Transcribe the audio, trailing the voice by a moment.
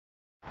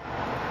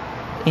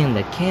And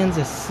the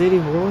Kansas City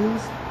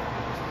Royals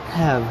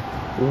have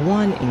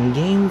won in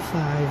Game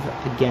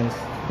 5 against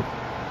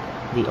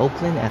the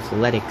Oakland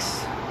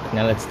Athletics.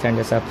 Now let's turn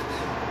this up.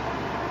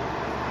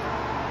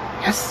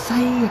 Yes,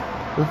 sir,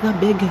 the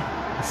big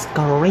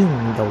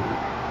screen though.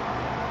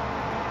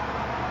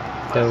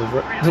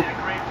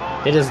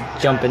 They're just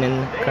jumping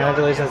in.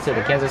 Congratulations to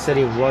the Kansas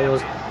City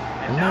Royals,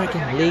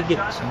 American League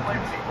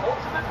champions.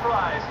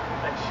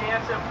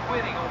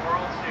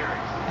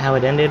 How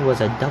it ended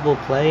was a double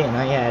play, and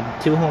I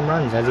had 2 home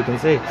runs, as you can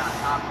see.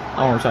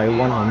 Oh, I'm sorry,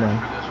 1 home run.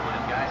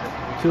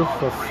 2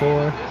 for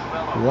 4,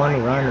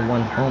 1 run,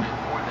 1 home.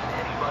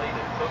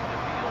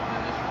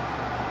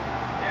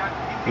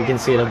 You can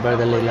see the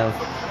brotherly love.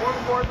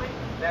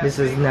 This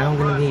is now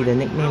going to be the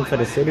nickname for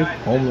the city,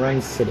 Home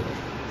Run City.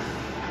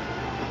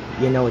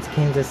 You know it's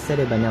Kansas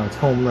City, but now it's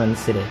Home Run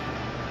City.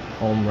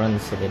 Home Run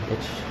City,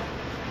 bitch.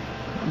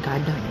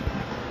 God damn it.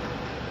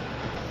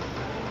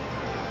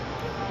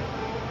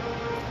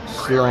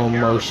 Slow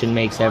motion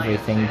makes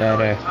everything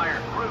better.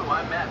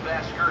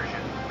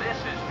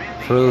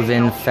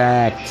 Proven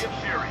fact.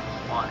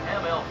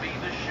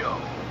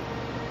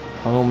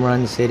 Home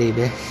Run City,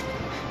 bitch.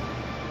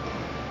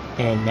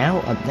 And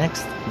now up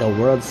next, the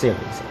World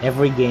Series.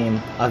 Every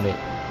game of it.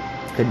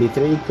 Could be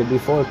 3, could be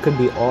 4, could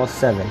be all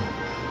 7.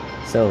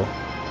 So,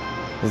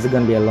 this is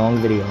going to be a long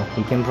video.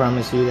 We can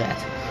promise you that.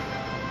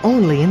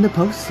 Only in the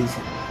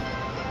postseason.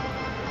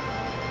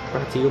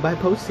 Brought to you by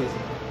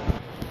Postseason.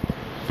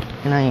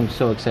 And I am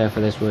so excited for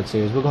this World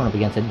Series. We're going up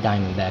against the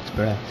Diamondbacks,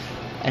 bruh.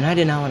 And I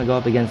did not want to go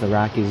up against the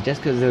Rockies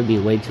just because it would be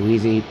way too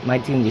easy. My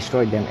team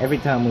destroyed them every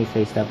time we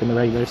faced up in the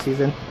regular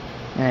season.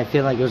 And I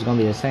feel like it was going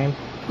to be the same.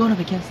 Going up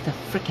against the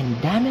freaking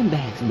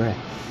Diamondbacks, bruh.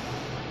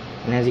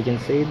 And as you can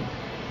see,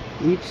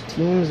 each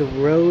team's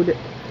road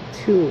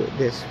to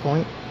this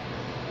point.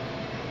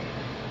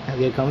 I'll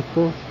get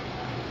comfortable.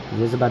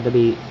 This is about to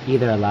be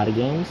either a lot of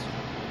games,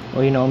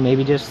 or you know,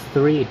 maybe just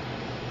 3.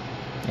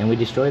 And we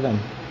destroy them.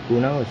 Who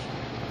knows?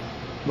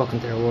 Welcome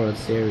to the World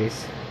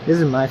Series. This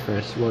is my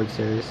first World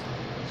Series,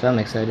 so I'm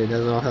excited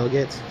as all hell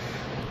gets.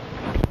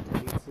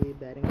 As you can see,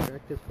 batting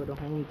practice for the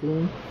home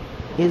team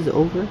is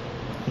over.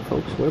 And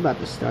folks, we're about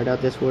to start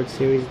out this World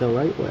Series the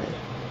right way.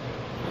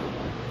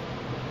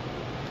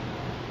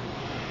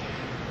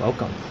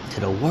 Welcome to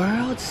the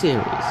World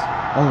Series,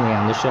 only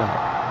on the show.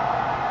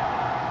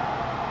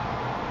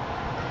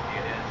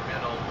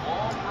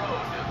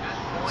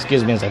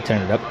 Excuse me as I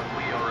turn it up.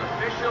 We are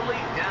officially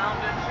down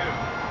to 2.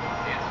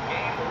 It's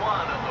game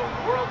 1 of the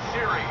World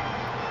Series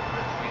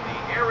between the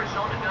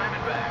Arizona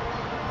Diamondbacks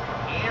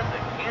and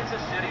the Kansas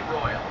City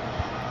Royals.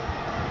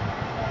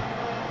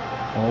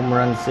 Home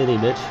Run City,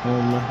 bitch.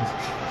 Home Run.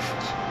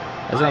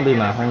 That's gonna be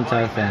my whole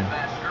entire thing.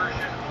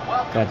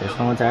 Got this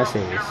whole entire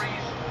series.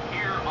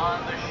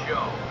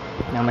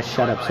 Now I'm gonna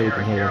shut up so you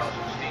can hear this.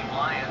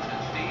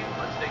 Steve,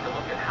 let's take a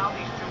look at how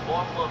these 2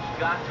 ball clubs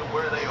got to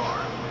where they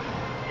are.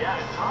 Yeah,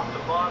 top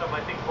to bottom,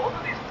 I think both of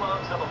these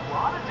clubs have a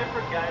lot of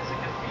different guys that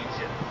can beat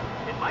you.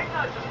 It might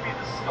not just be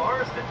the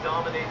stars that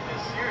dominate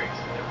this series.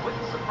 It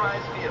wouldn't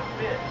surprise me a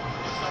bit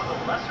if some of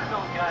the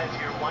lesser-known guys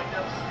here wind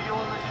up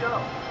stealing the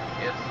show.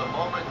 It's the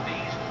moment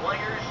these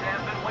players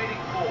have been waiting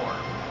for.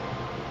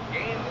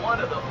 Game 1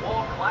 of the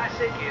Fall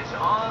Classic is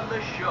on the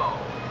show,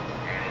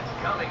 and it's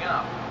coming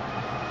up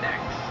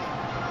next.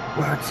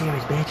 World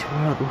Series, bitch.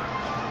 World.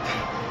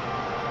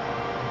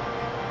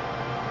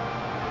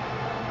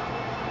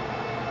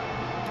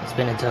 It's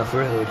been a tough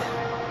road.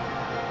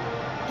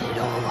 It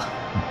all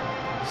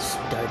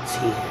starts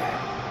here.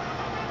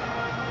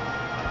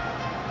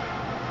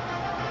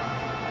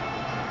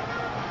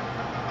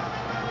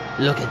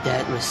 Look at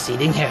that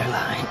receding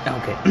hairline.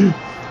 Okay.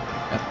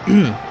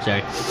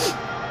 Sorry.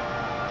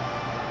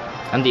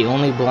 I'm the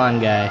only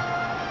blonde guy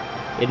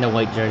in the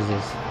white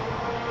jerseys.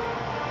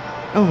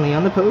 Only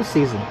on the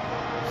postseason.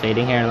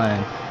 Fading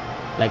hairline.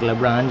 Like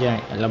LeBron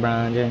James.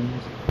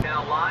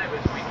 Now live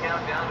as we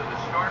count down to the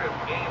start of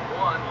game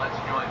 1, let's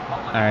join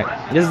public.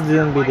 Alright, this is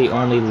going to be the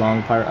only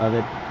long part of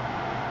it.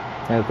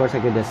 And of course I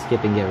could just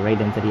skip and get right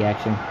into the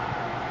action.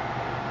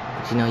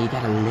 But you know, you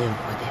gotta live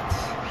with it.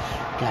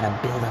 Gotta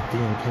build up the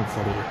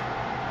intensity.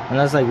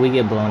 Unless like we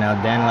get blown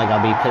out, then like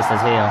I'll be pissed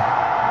as hell.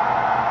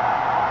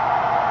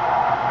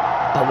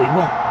 But we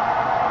won't.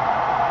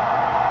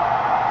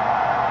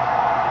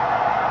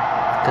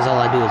 Cause all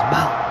I do is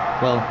bow.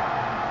 Well,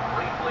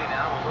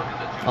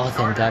 oh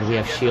thank God we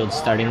have Shields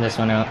starting this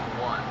one out.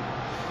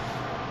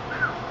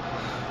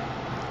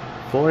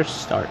 4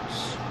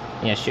 starts.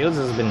 Yeah, Shields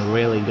has been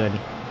really good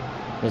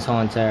this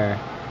whole entire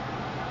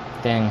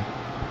thing.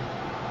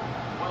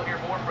 We'll hear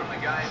more from the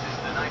guys as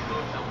the night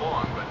moves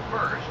along, but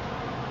first,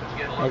 let's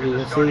get a look As you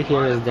at can the see,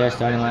 here is their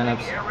starting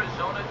lineups.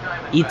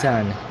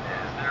 Eaton.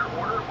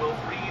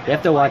 You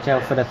have to watch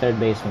out for the third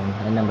baseman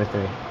at number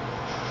 3.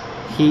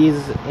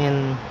 He's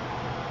in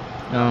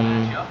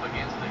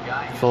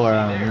for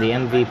the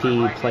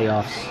MVP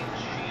playoffs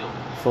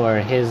for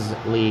his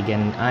league,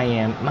 and I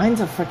am. Mine's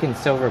a freaking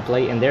silver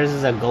plate, and theirs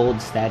is a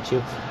gold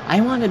statue.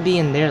 I want to be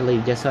in their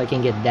league just so I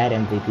can get that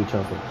MVP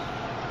trophy.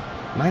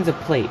 Mine's a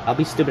plate. I'll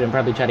be stupid and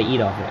probably try to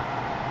eat off it.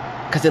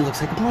 Because it looks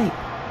like a plate.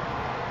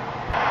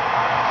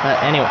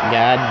 But anyway,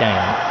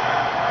 goddamn.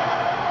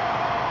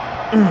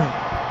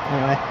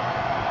 Anyway,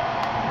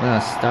 I'm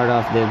gonna start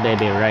off this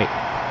baby right.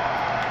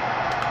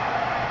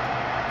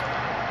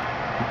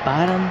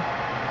 Bottom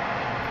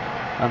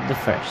of the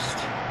first.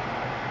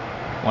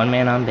 One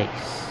man on base.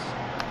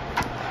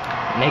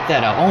 Make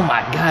that a, oh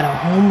my god, a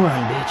home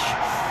run, bitch.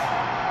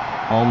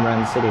 Home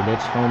run city,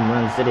 bitch. Home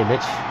run city,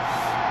 bitch.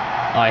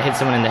 Oh, I hit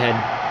someone in the head.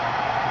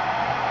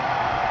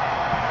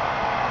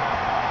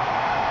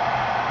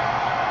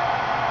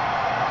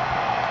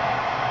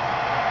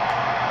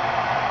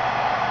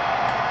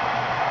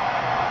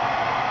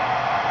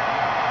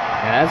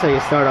 Yeah, that's how you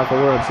start off a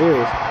World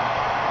Series.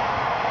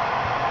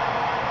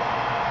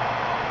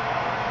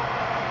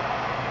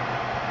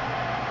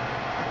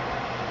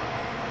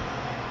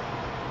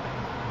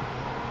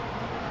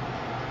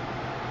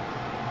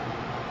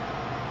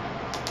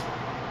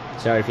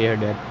 Sorry if you heard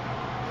that.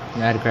 I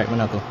had to crack my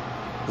knuckle.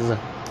 This is a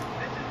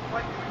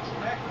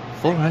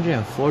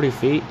 440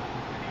 feet.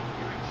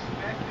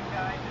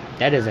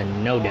 That is a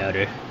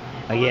no-doubter.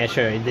 Like, yeah,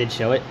 sure, it did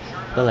show it.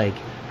 But, like,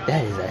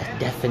 that is a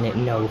definite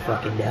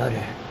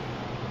no-fucking-doubter.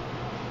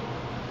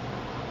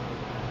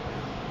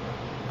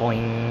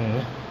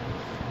 Boing.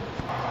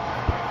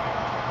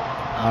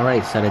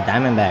 Alright, so the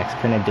Diamondbacks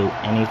couldn't do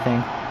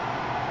anything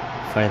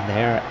for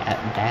their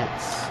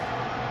at-bats.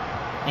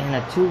 And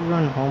a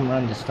 2-run home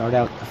run to start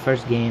out the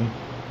first game.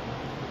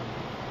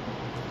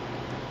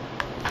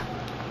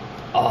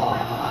 Oh,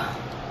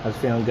 I was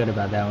feeling good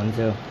about that one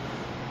too.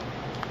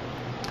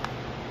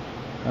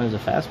 That was a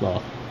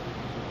fastball.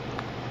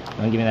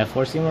 Wanna give me that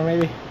 4-seamer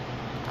maybe?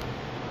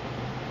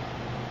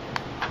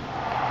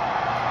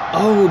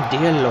 Oh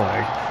dear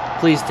Lord.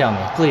 Please tell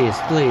me. Please,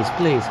 please,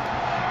 please.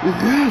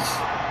 Yes!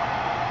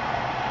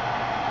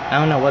 I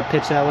don't know what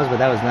pitch that was, but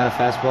that was not a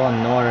fastball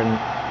nor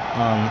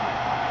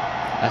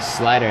a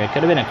slider. It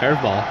could have been a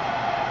curveball.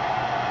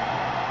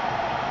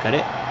 Could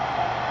it?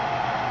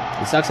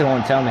 It sucks it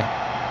won't tell me.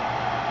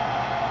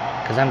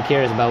 Because I'm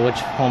curious about which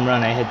home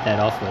run I hit that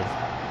off with.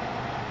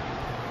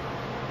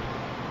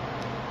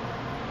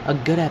 A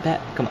good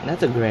at-bat? Come on,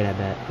 that's a great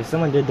at-bat. If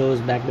someone did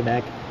those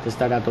back-to-back to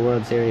start out the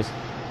World Series,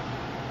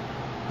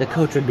 the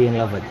coach would be in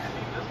love with it.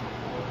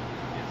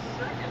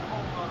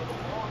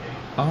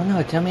 Oh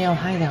no, tell me how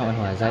high that one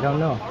was. I don't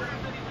know.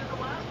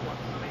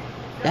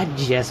 That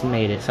just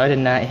made it, so I did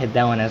not hit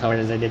that one as hard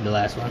as I did the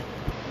last one.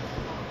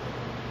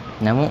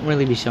 And I won't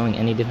really be showing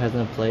any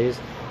defensive plays,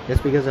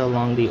 just because of how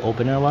long the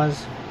opener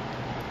was.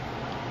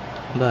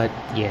 But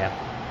yeah.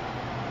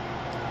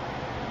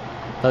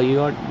 But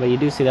you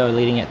do see that we're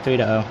leading at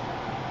 3-0.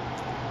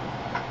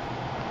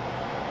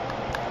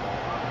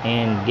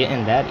 And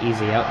getting that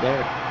easy out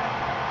there.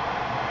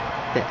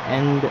 The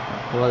end,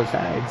 well, the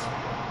sides.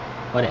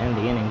 Well, to end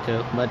the inning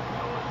too, but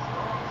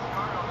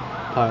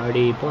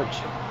party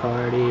porch.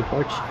 Party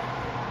porch.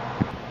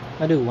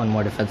 I'll do one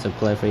more defensive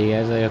play for you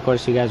guys. Like, of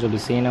course, you guys will be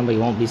seeing them, but you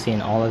won't be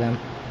seeing all of them.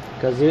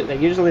 Because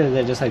usually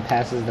they're just like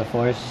passes the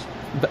first.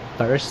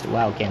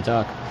 Wow, can't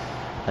talk.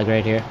 Like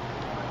right here.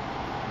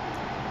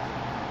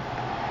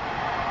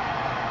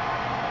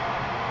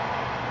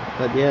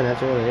 But yeah,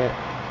 that's really it.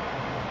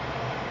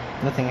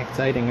 Nothing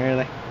exciting,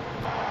 really.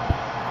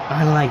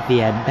 Unlike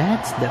the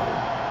at-bats,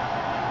 though.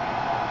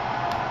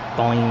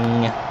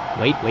 Boing.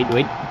 Wait.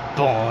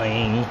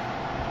 Boing.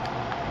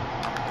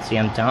 See,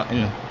 I'm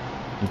taunting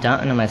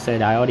him. I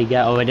said I already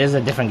got... Oh, it is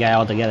a different guy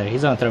altogether.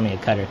 He's gonna throw me a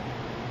cutter.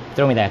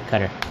 Throw me that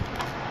cutter.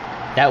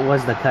 That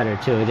was the cutter,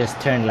 too. It just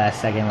turned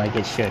last second like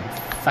it should.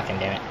 Fucking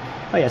damn it.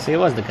 Oh, yeah, see, it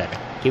was the cutter.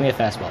 Give me a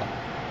fastball.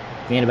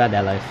 You ain't about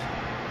that life.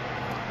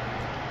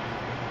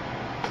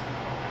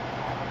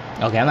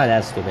 Okay, I'm not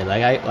that stupid.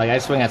 I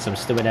swing at some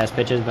stupid-ass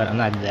pitches, but I'm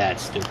not that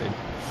stupid.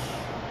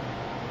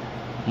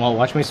 Well,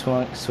 watch me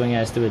swing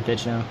at a stupid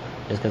pitch now.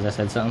 Just because I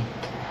said something.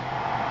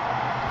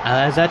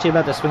 I was actually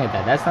about to swing at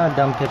that. That's not a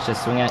dumb pitch to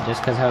swing at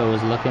just because how it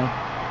was looking.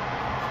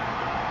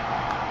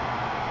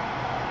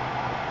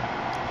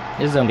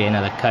 This is going to be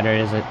another cutter,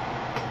 is it?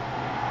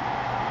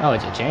 Oh,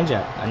 it's a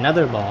changeup.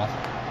 Another ball.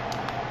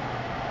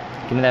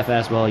 Give me that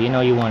fastball. You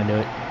know you want to do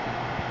it.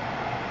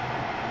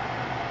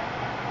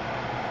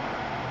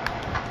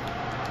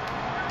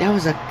 That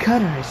was a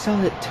cutter. I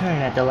saw it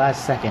turn at the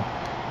last second.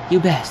 You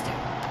bastard.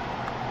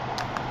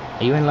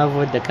 Are you in love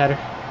with the cutter?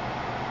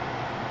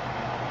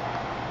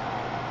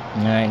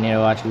 Alright, need to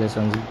watch this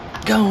one's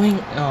going.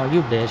 Oh,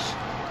 you bitch.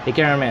 The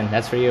cameraman,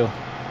 that's for you.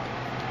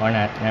 Or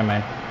not, never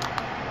mind.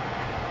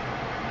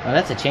 Oh,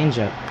 that's a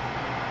changeup.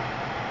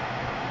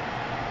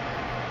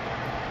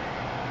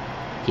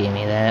 Give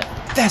me that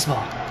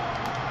fastball.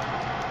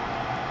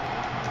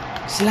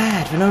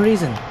 Slide for no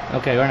reason.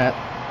 Okay, or not.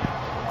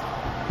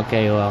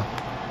 Okay, well.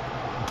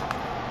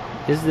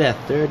 This is the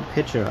third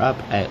pitcher up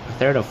at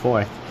third or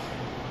fourth.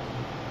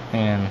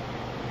 And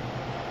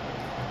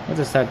let's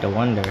just start to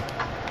wonder.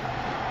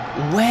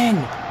 When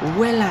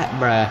will I,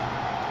 bruh?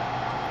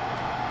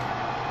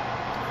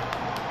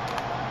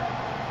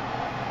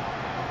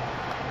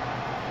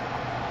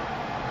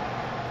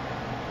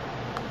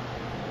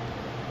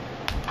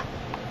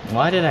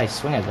 Why did I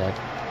swing at that?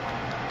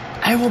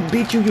 I will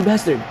beat you, you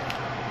bastard!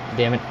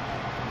 Damn it.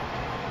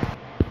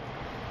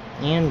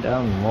 And,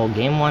 well,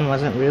 game 1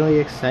 wasn't really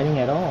exciting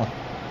at all.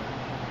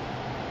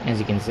 As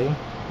you can see,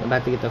 we're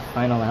about to get the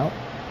final out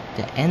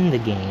to end the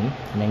game,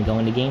 and then go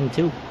into game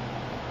 2.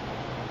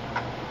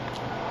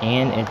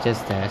 And it's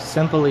just a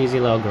simple, easy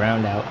little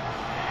ground out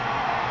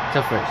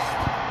to first,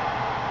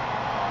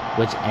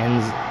 which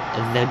ends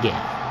the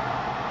game.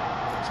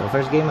 So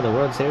first game of the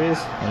World Series,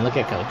 and look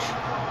at Coach.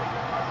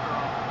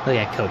 Look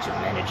at Coach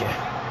and manager.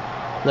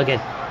 Look at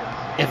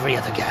every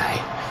other guy.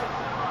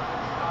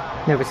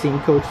 Never seen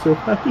Coach so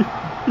happy.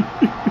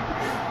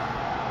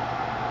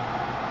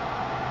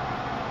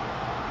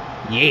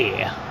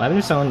 Yeah. I wonder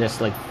if someone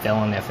just like fell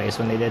on their face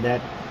when they did that.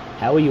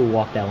 How will you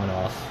walk that one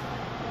off?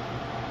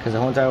 Because the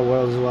whole entire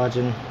world is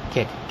watching.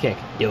 Kick, kick,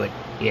 do it.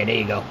 Yeah, there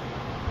you go.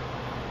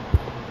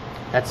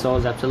 That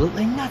solves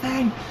absolutely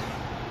nothing.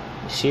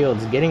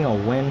 Shields getting a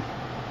win.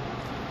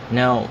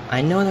 Now,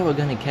 I know that we're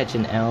going to catch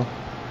an L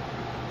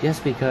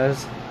just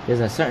because there's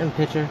a certain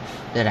pitcher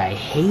that I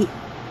hate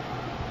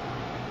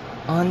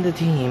on the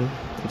team,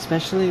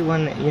 especially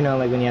when, you know,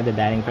 like when you have the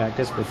batting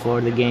practice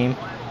before the game.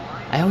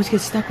 I always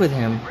get stuck with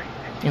him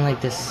in like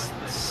this.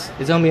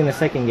 It's going to be in the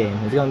second game.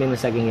 It's going to be in the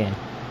second game.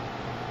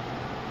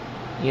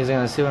 You guys are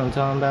going to see what I'm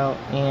talking about,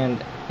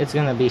 and it's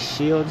going to be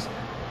Shields,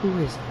 who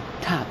is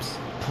tops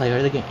player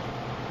of the game.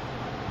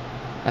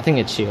 I think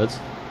it's Shields.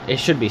 It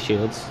should be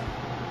Shields.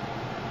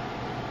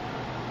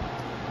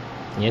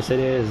 Yes, it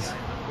is.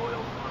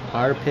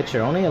 Our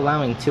pitcher only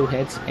allowing 2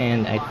 hits,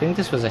 and I think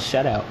this was a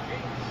shutout.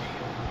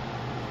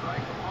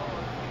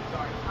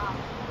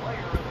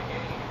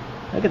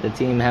 Look at the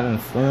team having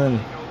fun.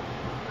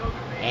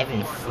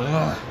 Having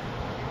fun.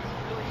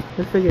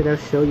 I figured I'd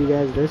show you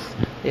guys this.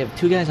 They have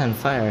 2 guys on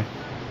fire,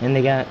 and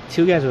they got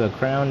 2 guys with a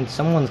crown.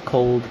 Someone's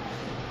cold,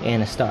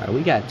 and a star.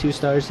 We got 2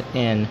 stars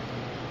and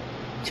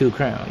 2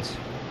 crowns.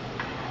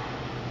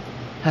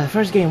 How the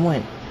first game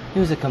went, it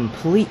was a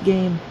complete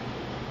game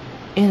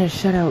and a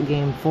shutout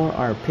game for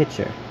our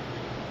pitcher.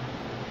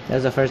 That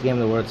was the first game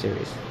of the World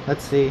Series.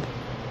 Let's see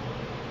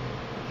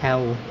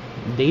how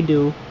they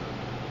do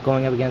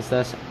going up against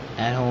us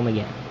at home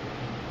again.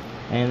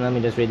 And let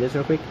me just read this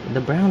real quick.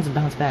 The Browns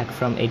bounced back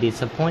from a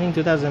disappointing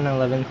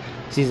 2011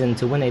 season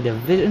to win a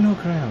divisional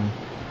crown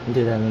in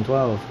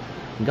 2012,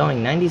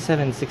 going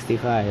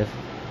 97-65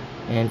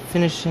 and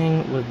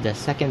finishing with the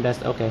second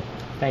best. Okay,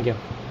 thank you.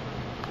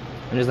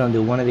 I'm just gonna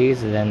do one of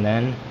these and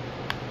then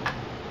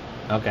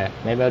okay,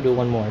 maybe I'll do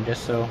one more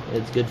just so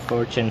it's good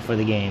fortune for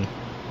the game.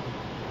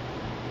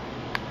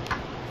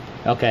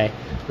 Okay,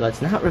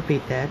 let's not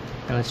repeat that,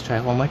 and let's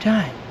try one more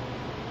time.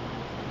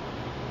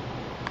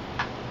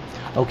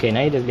 Okay,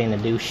 now you're just being a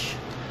douche.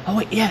 Oh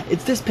wait, yeah,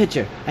 it's this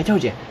pitcher. I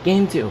told you,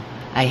 game 2.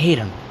 I hate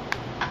him.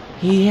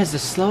 He has the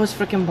slowest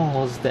freaking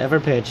balls to ever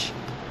pitch,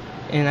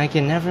 and I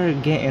can never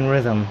get in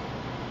rhythm.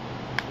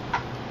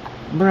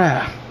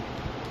 Bruh.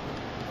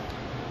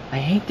 I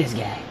hate this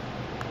guy.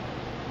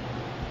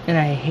 And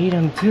I hate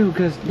him too,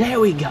 because there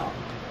we go.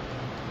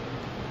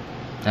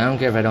 I don't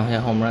care if I don't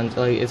hit home runs.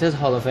 Like, it says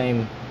Hall of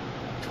Fame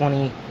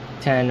 20,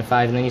 10,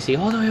 5, and then you see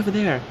all the way over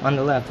there on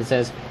the left, it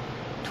says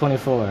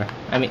 24.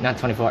 I mean, not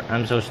 24.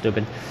 I'm so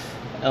stupid.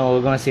 Oh,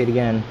 we're going to see it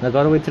again. Look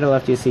all the way to the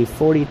left, you see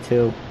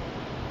 42.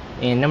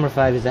 And number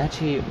 5 is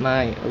actually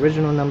my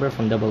original number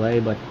from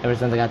AA, but ever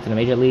since I got to the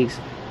major leagues,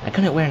 I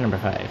couldn't wear number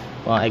 5.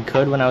 Well, I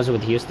could when I was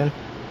with Houston,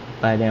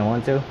 but I didn't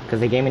want to, because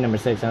they gave me number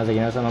 6, and I was like,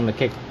 you know something,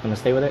 I'm going to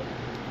stay with it.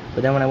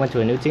 But then when I went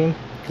to a new team,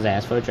 because I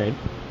asked for a trade,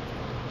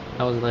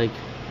 I was like,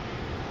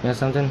 you know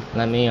something,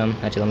 let me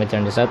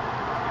turn this up.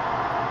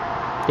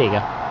 There you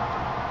go.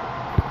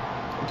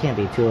 It can't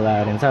be too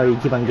loud, and sorry you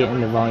keep on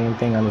getting the volume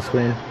thing on the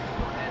screen.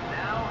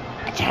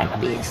 I try my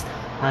best.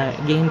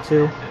 Game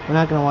 2, we're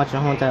not going to watch the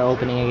whole entire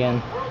opening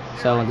again,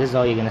 so this is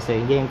all you're going to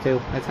see. Game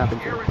 2, let's hop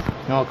into it.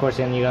 And of course,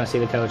 then you're going to see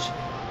the coach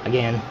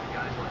again.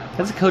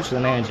 That's the coach or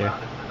the manager.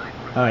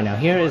 Alright, now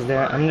here is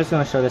there. I'm just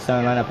going to show the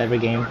starting lineup every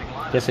game,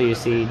 just so you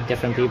see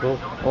different people.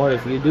 Or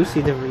if you do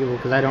see different people,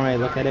 because I don't really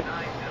look at it.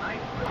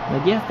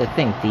 Like, you have to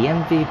think, the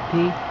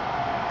MVP,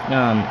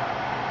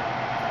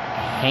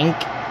 Hank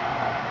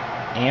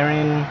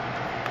Aaron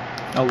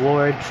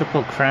Award,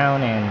 Triple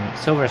Crown, and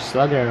Silver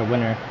Slugger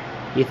winner,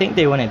 you think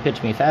they wouldn't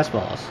pitch me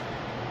fastballs.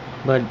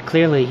 But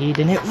clearly he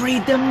didn't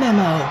read the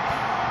memo.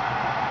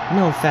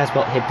 No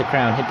fastball, hit the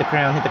crown, hit the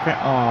crown, hit the crown.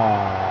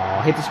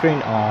 Aww, hit the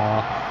screen,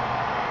 aww.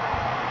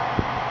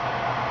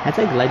 That's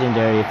like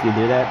legendary if you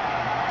do that.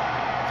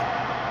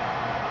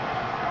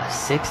 A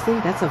 60?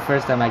 That's the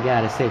first time I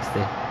got a 60.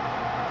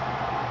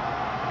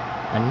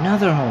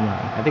 Another home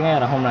run. I think I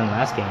got a home run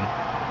last game.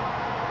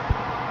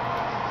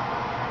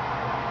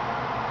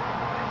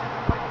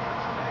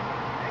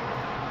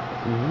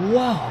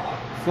 Whoa!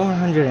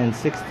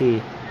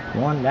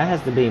 461. That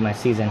has to be my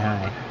season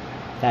high.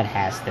 That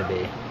has to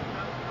be.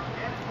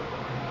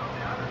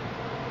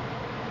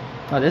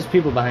 Oh, there's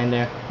people behind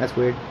there. That's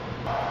weird.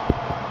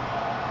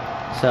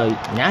 So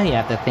now you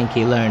have to think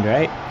he learned,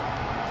 right?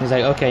 He's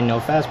like, okay, no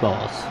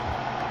fastballs.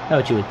 That's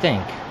what you would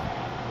think.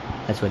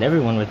 That's what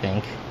everyone would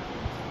think.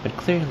 But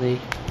clearly,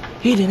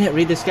 he didn't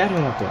read the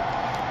scouting report.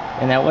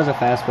 And that was a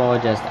fastball,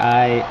 just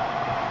I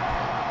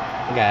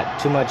got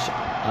too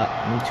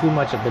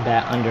much of the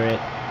bat under it.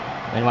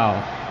 And wow,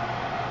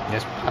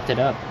 just popped it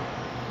up.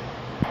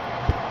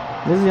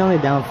 This is the only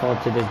downfall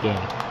to this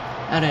game.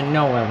 Out of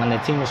nowhere, when the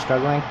team is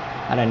struggling,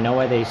 out of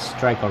nowhere they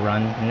strike a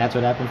run, and that's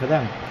what happened for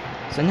them.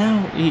 So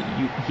now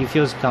he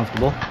feels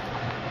comfortable,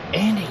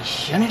 and he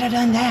shouldn't have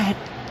done that.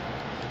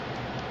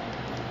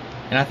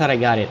 And I thought I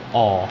got it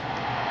all.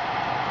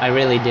 I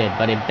really did,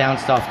 but it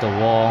bounced off the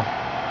wall.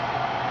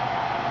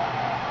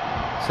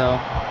 So,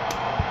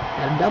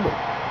 got a double.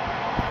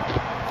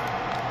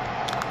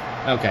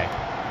 Okay.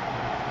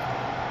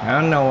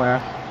 Out of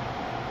nowhere,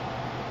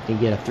 you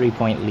get a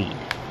 3-point lead.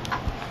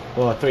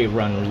 Well, a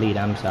 3-run lead,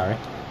 I'm sorry.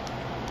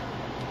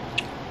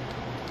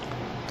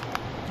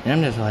 And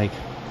I'm just like,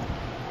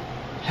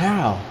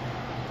 how?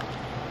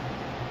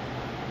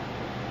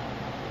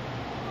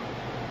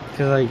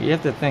 Because, like, you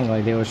have to think,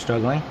 like, they were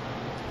struggling.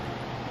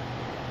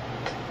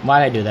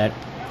 Why'd I do that?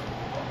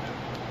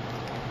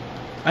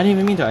 I didn't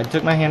even mean to. I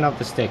took my hand off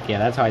the stick. Yeah,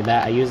 that's how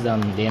I used the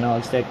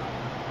analog stick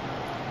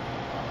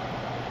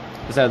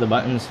instead of the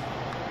buttons.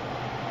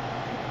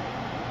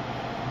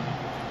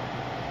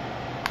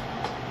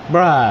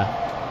 Bruh.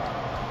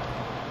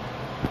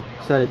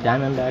 So the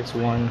Diamondbacks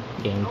won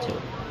Game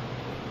 2.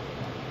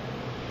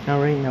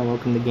 Alright, now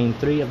welcome to Game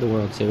 3 of the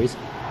World Series.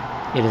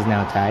 It is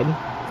now tied,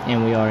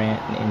 and we are in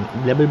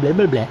blah blah blah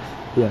blah blah.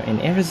 We are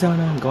in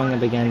Arizona, going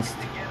up against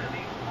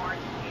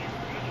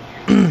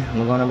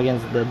we're going up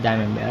against the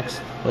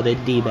Diamondbacks, or the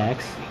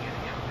D-backs.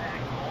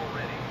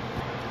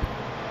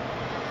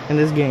 And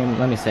this game,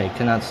 let me say,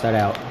 cannot start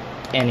out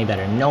any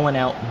better. No one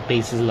out,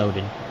 bases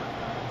loaded.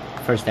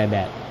 First at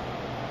bat.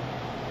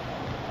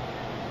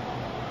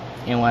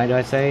 And why do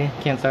I say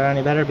can't start out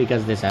any better?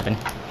 Because this happened.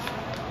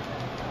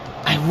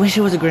 I wish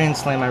it was a grand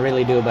slam, I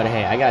really do, but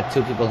hey, I got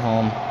 2 people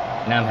home,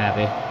 and I'm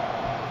happy.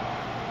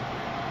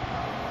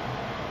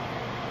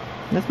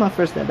 That's my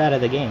first at bat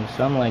of the game,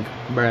 so I'm like,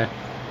 bruh.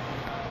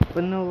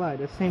 But no lie,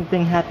 the same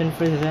thing happened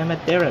for them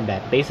at their at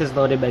bat. Bases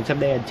loaded, but except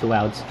they had 2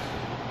 outs.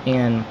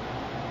 And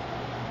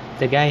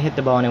the guy hit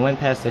the ball and it went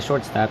past the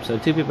shortstop, so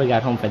 2 people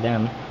got home for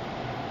them.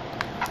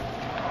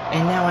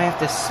 And now I have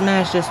to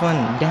smash this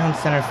one down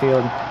center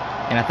field.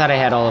 And I thought I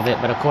had all of it,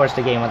 but of course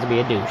the game wants to be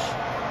a douche.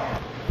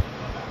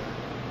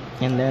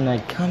 And then I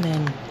come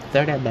in,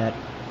 3rd at bat.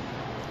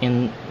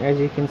 And as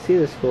you can see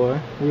the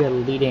score, we are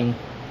leading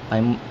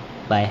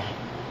by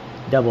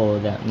double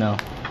that. No.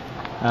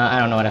 I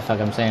don't know what the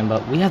fuck I'm saying,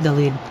 but we have the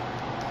lead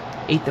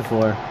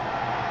 8-4.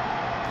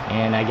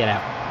 And I get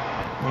out.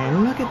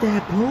 And look at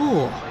that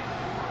pool.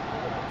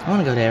 I want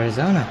to go to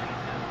Arizona.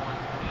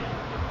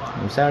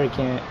 I'm sorry,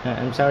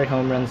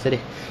 Home Run City.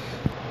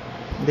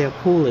 Their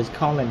pool is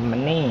calling my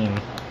name.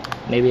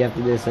 Maybe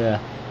after this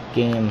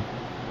game,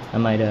 I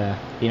might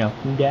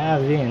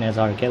dive in, as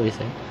R. Kelly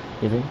said.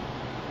 You think?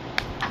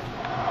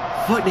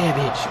 Fuck that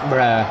bitch,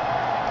 bruh.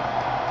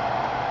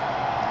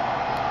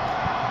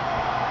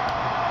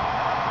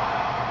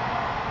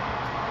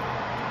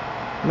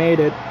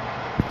 Made it.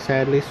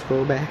 Sadly,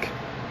 scroll back.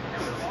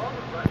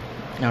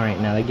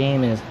 Alright, now the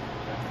game is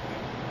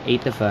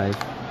 8-5.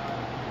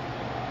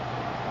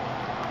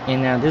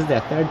 And now this is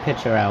the 3rd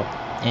pitcher out.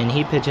 And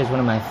he pitches one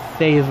of my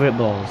favorite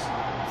balls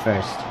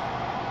first.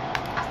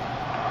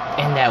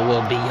 And that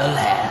will be your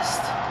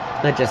last.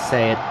 Let's just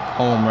say it.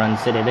 Home Run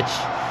City, bitch.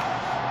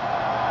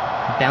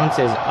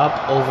 Bounces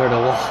up over the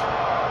wall.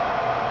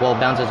 Well,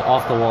 bounces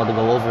off the wall to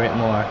go over it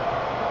more.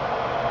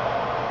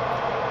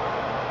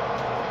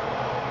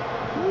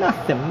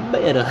 Nothing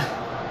better.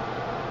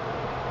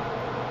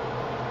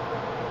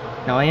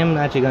 Now I am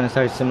actually going to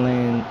start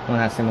simulating, well,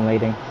 not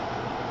simulating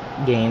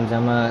games.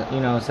 I'm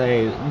gonna,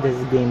 say this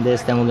is game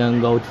this, then we're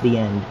gonna go to the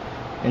end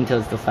until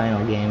it's the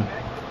final game.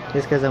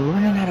 Just because I'm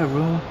running out of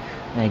room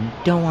and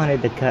I don't want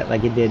it to cut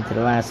like it did to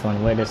the last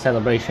one where the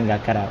celebration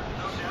got cut out.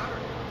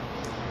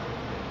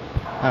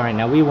 Alright,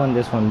 now we won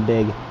this one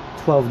big,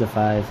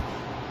 12-5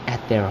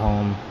 at their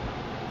home.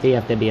 They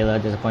have to be a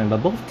little disappointed,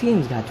 but both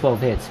teams got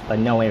 12 hits, but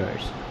no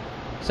errors.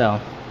 So,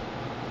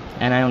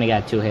 and I only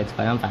got 2 hits,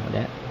 but I'm fine with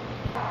that.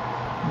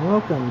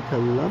 Welcome to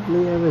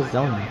lovely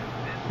Arizona.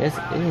 This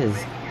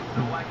is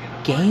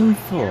Game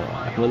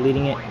 4. We're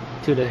leading it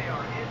to the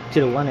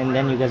 1, and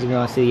then you guys are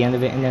going to see the end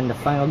of it, and then the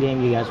final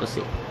game you guys will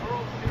see.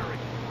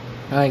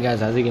 Alright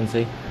guys, as you can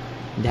see,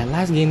 that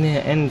last game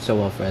didn't end so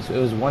well for us. It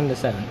was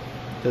 1-7.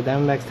 So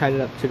Diamondbacks tied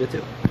it up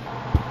 2-2.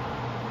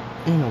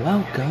 And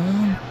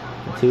welcome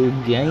to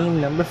game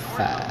number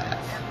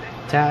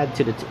 5. Tied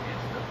 2-2.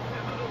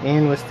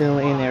 And we're still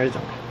in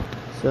Arizona.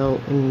 So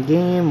in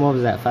game, what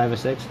was that, 5 or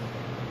 6?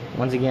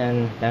 Once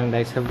again,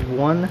 Diamondbacks have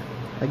won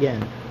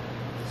again.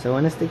 So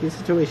in a sticky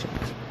situation.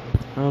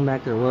 Going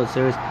back to the World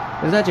Series.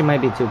 This actually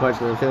might be 2 parts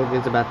because I feel like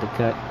it's about to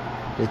cut.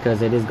 Just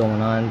because it is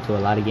going on to a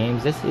lot of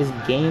games. This is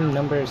game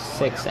number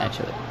 6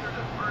 actually.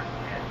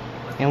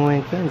 And we're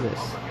in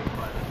Kansas.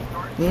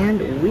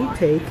 And we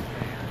take,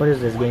 what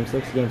is this, game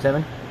 6, game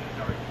 7?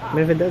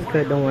 But if it does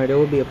cut, don't worry, there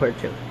will be a part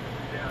 2.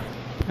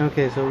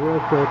 Okay, so real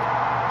quick,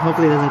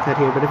 Hopefully it doesn't cut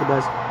here, but if it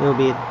does, it will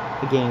be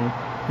a game,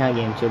 not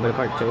game 2, but a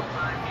part 2.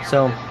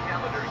 So,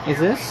 is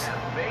this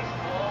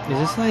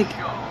like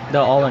the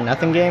all or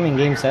nothing game in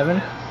game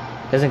 7?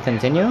 Doesn't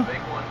continue?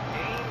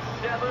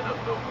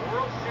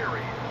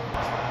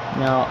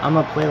 No, I'm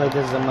gonna play like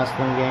this is a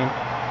must-win game,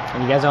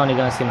 and you guys are only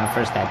gonna see my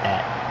first at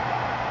bat.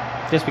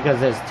 Just because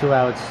there's 2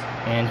 outs,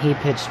 and he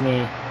pitched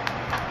me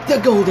the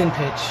golden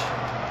pitch.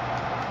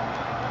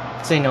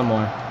 Say no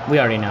more. We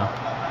already know.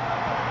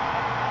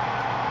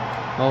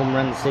 Home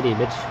run city,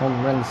 bitch.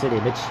 Home run city,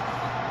 bitch.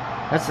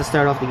 That's the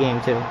start off the game,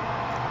 too.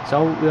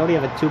 So, we already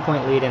have a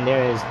 2-point lead, and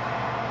there is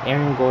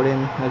Aaron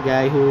Gordon, a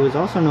guy who is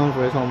also known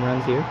for his home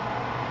runs here.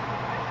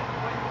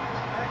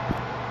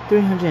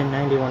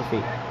 391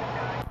 feet.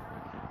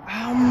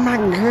 Oh my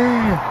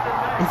god!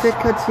 If it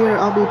cuts here,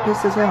 I'll be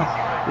pissed as hell.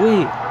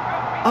 We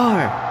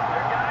are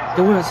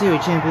the World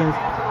Series champions.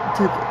 It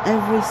took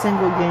every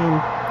single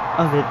game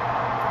of it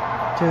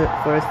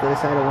for us to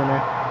decide a winner.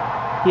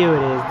 Here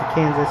it is, the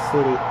Kansas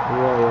City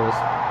Royals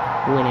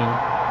winning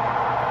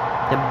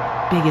the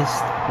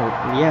biggest,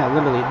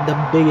 literally the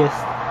biggest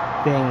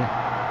thing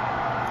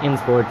in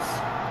sports.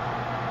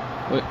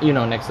 You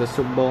know, next to the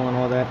Super Bowl and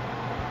all that.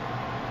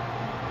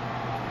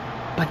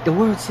 But the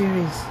World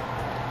Series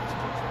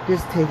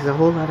just takes a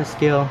whole lot of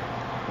skill,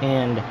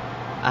 and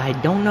I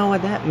don't know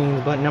what that means,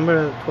 but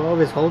number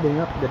 12 is holding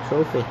up the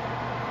trophy.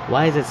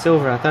 Why is it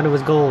silver? I thought it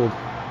was gold.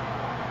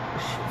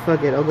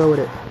 Fuck it, I'll go with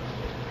it.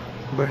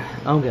 Bruh.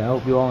 Okay, I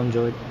hope you all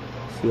enjoyed.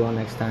 See you all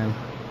next time.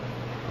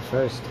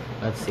 First,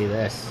 let's see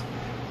this.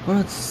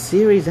 World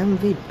Series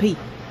MVP,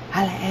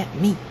 holla at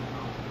me.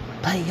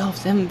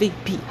 Playoffs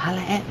MVP,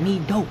 holla at me,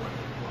 dope.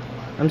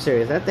 I'm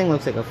serious, that thing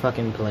looks like a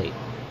fucking plate.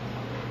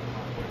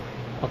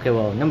 Okay,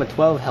 well, number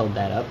 12 held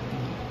that up.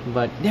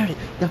 But there it is,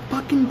 the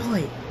fucking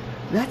plate.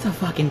 That's a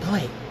fucking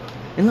plate.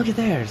 And look at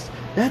theirs.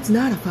 That's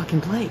not a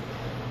fucking plate.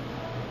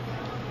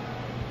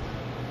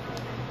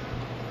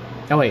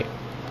 Oh wait.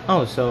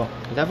 Oh, so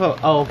is that for?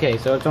 Oh, okay.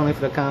 So it's only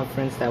for the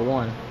conference that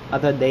won. I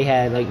thought they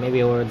had like maybe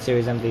a World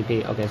Series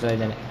MVP. Okay, so I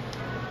didn't.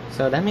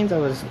 So that means I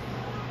was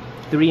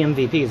 3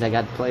 MVPs. I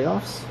got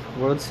playoffs,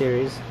 World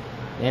Series,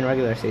 and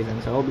regular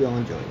season. So I hope you all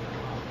enjoyed.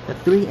 The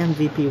 3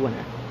 MVP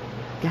winner.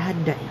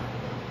 God damn.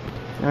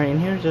 Alright, and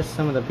here's just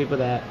some of the people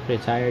that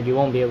retired. You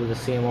won't be able to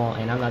see them all,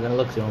 and I'm not going to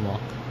look through them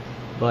all.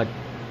 But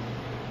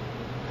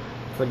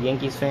for the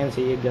Yankees fans,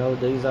 here you go.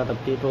 These are the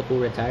people who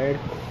retired.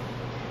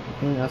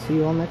 And I'll see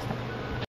you all next time.